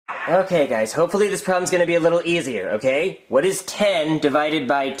Okay, guys, hopefully this problem's gonna be a little easier, okay? What is 10 divided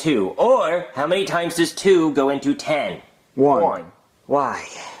by 2? Or, how many times does 2 go into 10? 1. Why?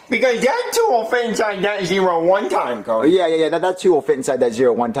 Because that 2 will fit inside that 0 one time, Cody. Yeah. That 2 will fit inside that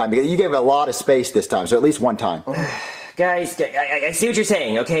 0 one time. Because you gave it a lot of space this time, so at least one time. Guys, I see what you're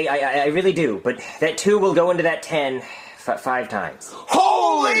saying, okay? I really do, but that 2 will go into that 10 5 times.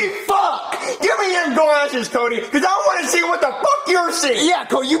 Holy fuck! Give me them glasses, Cody, because I want to see what the fuck you're seeing. Yeah,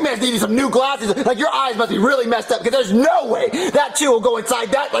 Cody, you must need some new glasses. Like, your eyes must be really messed up, because there's no way that 2 will go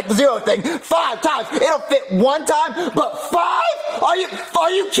inside that, like, the 0 thing 5 times. It'll fit one time, but 5? Are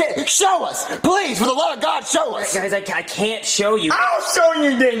you kidding? Show us. Please, for the love of God, show us. Guys, I can't show you. I'll show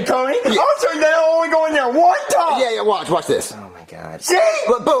you then, Cody. Yeah. I'll show you that I'll only go in there one time. Yeah, watch this. Oh my God. See?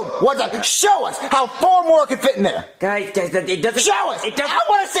 Boom, one time. Show us how 4 more can fit in there. Guys, it doesn't... Show us! It doesn't... I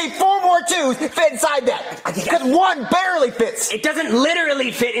want to see 4 more 2s fit inside that. Because 1 barely fits. It doesn't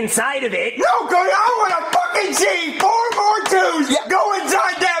literally fit inside of it. No, Cody, I want to fucking see 4 more 2s go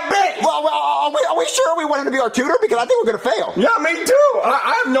inside that bit. Well, are we sure we want him to be our tutor? Because I think we're going to fail. Yeah, me too.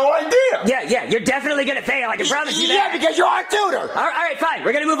 I have no idea. Yeah, you're definitely going to fail. I can promise you that. Yeah, because you're our tutor. All right, fine.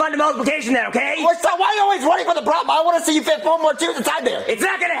 We're going to move on to multiplication then, okay? Well, so why are you always running for the problem? I want to see you fit 4 more 2s inside there. It's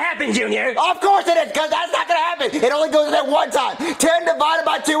not going to happen, Junior. Of course it is, because that's not going to happen. It only goes in there one time. 10 divided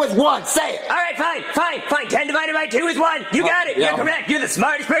by 2 is 1. Say it. All right, fine. 10 divided by 2 is 1. You got it. Yeah. You're correct. You're the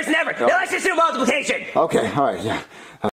smartest person ever. Now let's just do multiplication. Okay, all right, yeah.